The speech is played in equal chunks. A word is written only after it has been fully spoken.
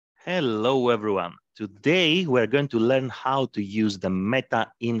Hello, everyone. Today, we're going to learn how to use the Meta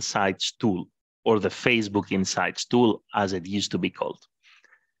Insights tool, or the Facebook Insights tool, as it used to be called.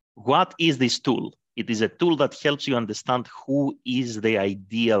 What is this tool? It is a tool that helps you understand who is the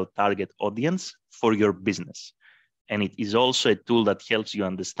ideal target audience for your business. And it is also a tool that helps you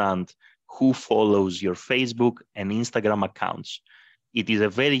understand who follows your Facebook and Instagram accounts. It is a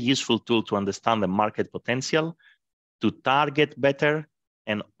very useful tool to understand the market potential, to target better,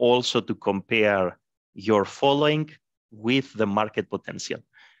 and also to compare your following with the market potential.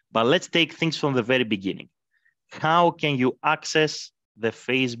 But let's take things from the very beginning. How can you access the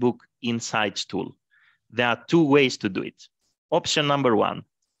Facebook Insights tool? There are two ways to do it. Option number one,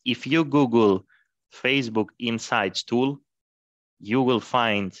 if you Google Facebook Insights tool, you will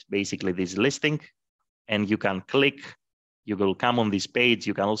find basically this listing, and you can click, you will come on this page.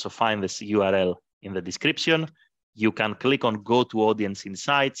 You can also find this URL in the description. You can click on Go to Audience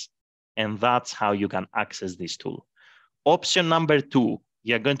Insights, and that's how you can access this tool. Option number two,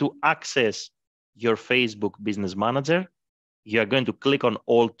 you're going to access your Facebook Business Manager. You're going to click on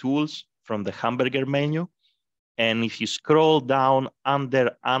All Tools from the hamburger menu. And if you scroll down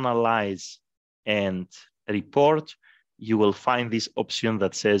under Analyze and Report, you will find this option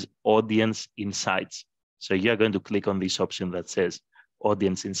that says Audience Insights. So you're going to click on this option that says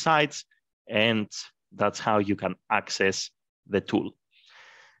Audience Insights, and that's how you can access the tool.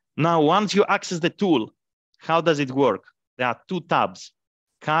 Now, once you access the tool, how does it work? There are two tabs,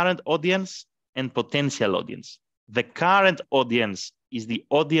 Current Audience and Potential Audience. The current audience is the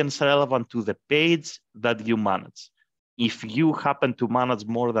audience relevant to the page that you manage. If you happen to manage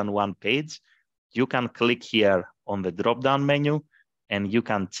more than one page, you can click here on the drop-down menu, and you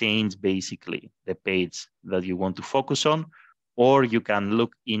can change basically the page that you want to focus on, or you can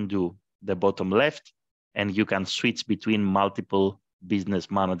look into the bottom left, and you can switch between multiple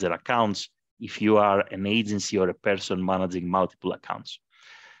business manager accounts if you are an agency or a person managing multiple accounts.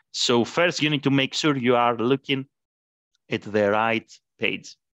 So first, you need to make sure you are looking at the right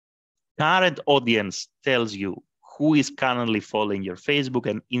page. Current audience tells you who is currently following your Facebook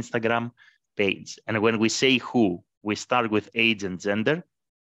and Instagram page. And when we say who, we start with age and gender.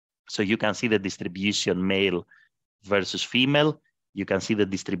 So you can see the distribution male versus female. You can see the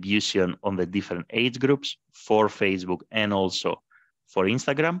distribution on the different age groups for Facebook and also for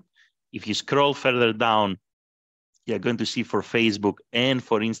Instagram. If you scroll further down, you're going to see for Facebook and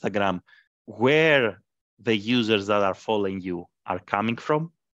for Instagram where the users that are following you are coming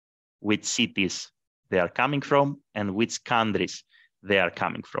from, which cities they are coming from, and which countries they are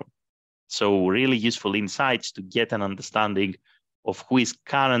coming from. So really useful insights to get an understanding of who is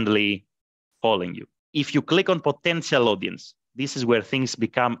currently following you. If you click on Potential Audience, this is where things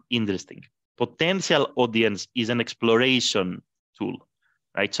become interesting. Potential audience is an exploration tool,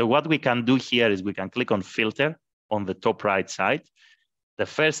 right? So what we can do here is we can click on Filter on the top right side. The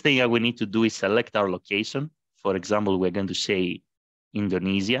first thing that we need to do is select our location. For example, we're going to say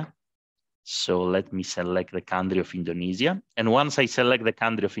Indonesia. So let me select the country of Indonesia. And once I select the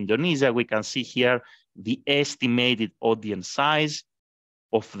country of Indonesia, we can see here the estimated audience size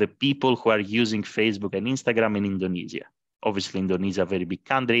of the people who are using Facebook and Instagram in Indonesia. Obviously, Indonesia is a very big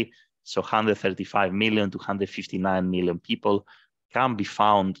country, so 135 million to 159 million people can be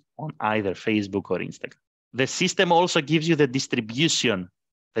found on either Facebook or Instagram. The system also gives you the distribution,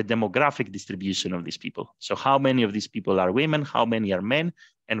 the demographic distribution of these people. So how many of these people are women, how many are men,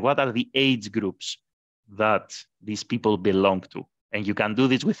 and what are the age groups that these people belong to. And you can do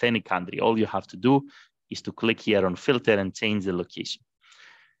this with any country. All you have to do is to click here on Filter and change the location.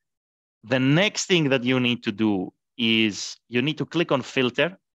 The next thing that you need to do is you need to click on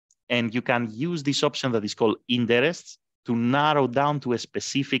Filter, and you can use this option that is called Interests to narrow down to a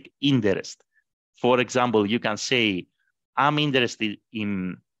specific interest. For example, you can say, I'm interested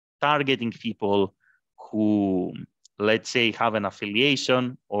in targeting people who, let's say, have an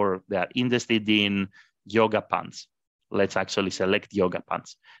affiliation or they are interested in yoga pants. Let's actually select yoga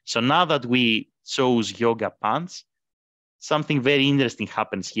pants. So now that we chose yoga pants, something very interesting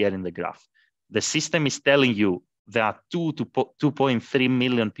happens here in the graph. The system is telling you there are 2 to 2.3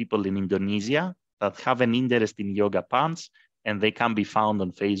 million people in Indonesia that have an interest in yoga pants, and they can be found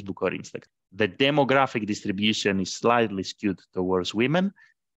on Facebook or Instagram. The demographic distribution is slightly skewed towards women,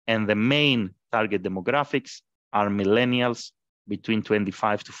 and the main target demographics are millennials between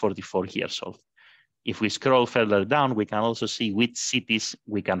 25 to 44 years old. If we scroll further down, we can also see which cities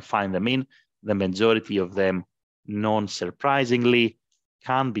we can find them in. The majority of them, non-surprisingly,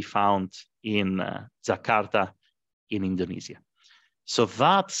 can be found in Jakarta in Indonesia. So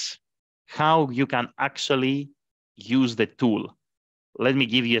that's how you can actually use the tool. Let me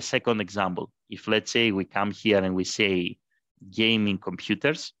give you a second example. If let's say we come here and we say gaming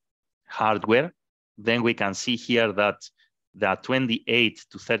computers, hardware, then we can see here that there are 28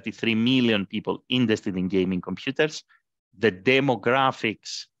 to 33 million people interested in gaming computers. The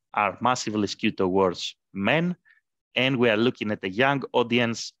demographics are massively skewed towards men, and we are looking at a young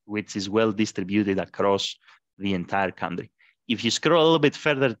audience which is well distributed across the entire country. If you scroll a little bit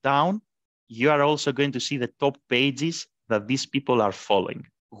further down, you are also going to see the top pages that these people are following.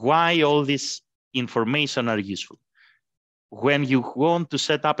 Why all this information are useful? When you want to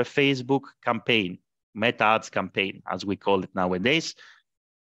set up a Facebook campaign, meta ads campaign, as we call it nowadays,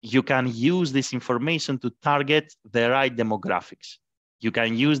 you can use this information to target the right demographics. You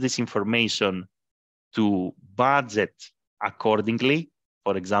can use this information to budget accordingly.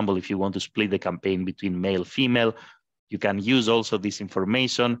 For example, if you want to split the campaign between male, female, you can use also this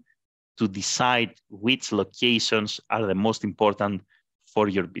information to decide which locations are the most important for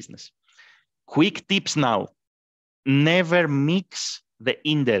your business. Quick tips now. Never mix the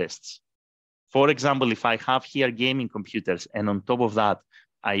interests. For example, if I have here gaming computers and on top of that,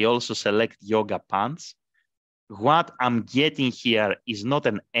 I also select yoga pants, what I'm getting here is not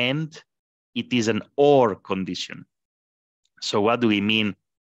an and, it is an or condition. So what do we mean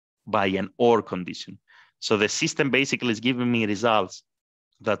by an or condition? So the system basically is giving me results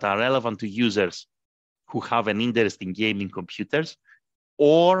that are relevant to users who have an interest in gaming computers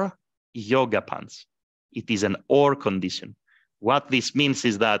or yoga pants. It is an or condition. What this means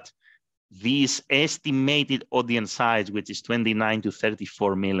is that this estimated audience size, which is 29 to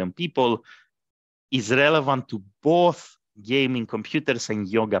 34 million people, is relevant to both gaming computers and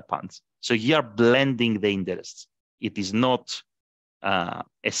yoga pants. So you are blending the interests. It is not a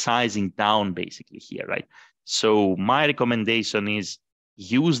sizing down basically here, right? So my recommendation is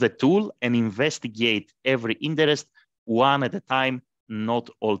use the tool and investigate every interest one at a time, not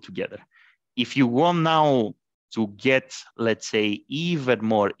all together. If you want now to get, let's say, even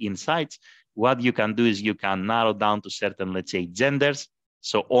more insights, what you can do is you can narrow down to certain, let's say, genders.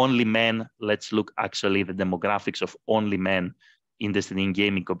 So only men, let's look actually the demographics of only men interested in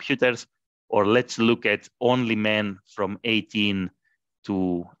gaming computers, or let's look at only men from 18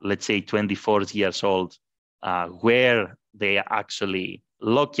 to, let's say, 24 years old, where they are actually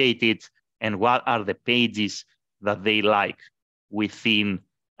located and what are the pages that they like within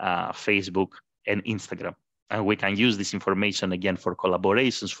Facebook and Instagram. And we can use this information again for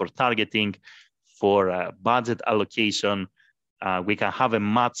collaborations, for targeting, for budget allocation. We can have a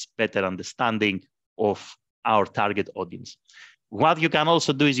much better understanding of our target audience. What you can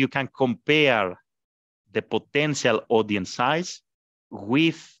also do is you can compare the potential audience size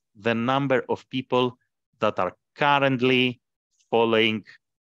with the number of people that are currently following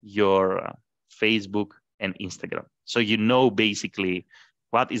your Facebook and Instagram. So you know basically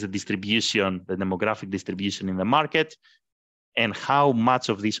what is the distribution, the demographic distribution in the market, and how much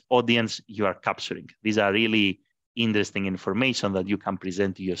of this audience you are capturing. These are really interesting information that you can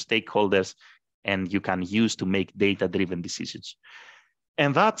present to your stakeholders and you can use to make data-driven decisions.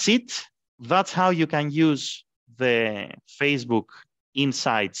 And that's it. That's how you can use the Facebook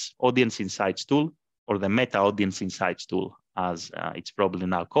Insights, Audience Insights tool, or the Meta Audience Insights tool, as it's probably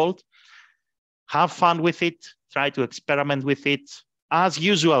now called. Have fun with it. Try to experiment with it. As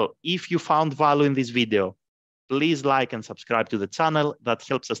usual, if you found value in this video, please like and subscribe to the channel. That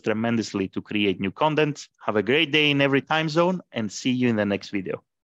helps us tremendously to create new content. Have a great day in every time zone and see you in the next video.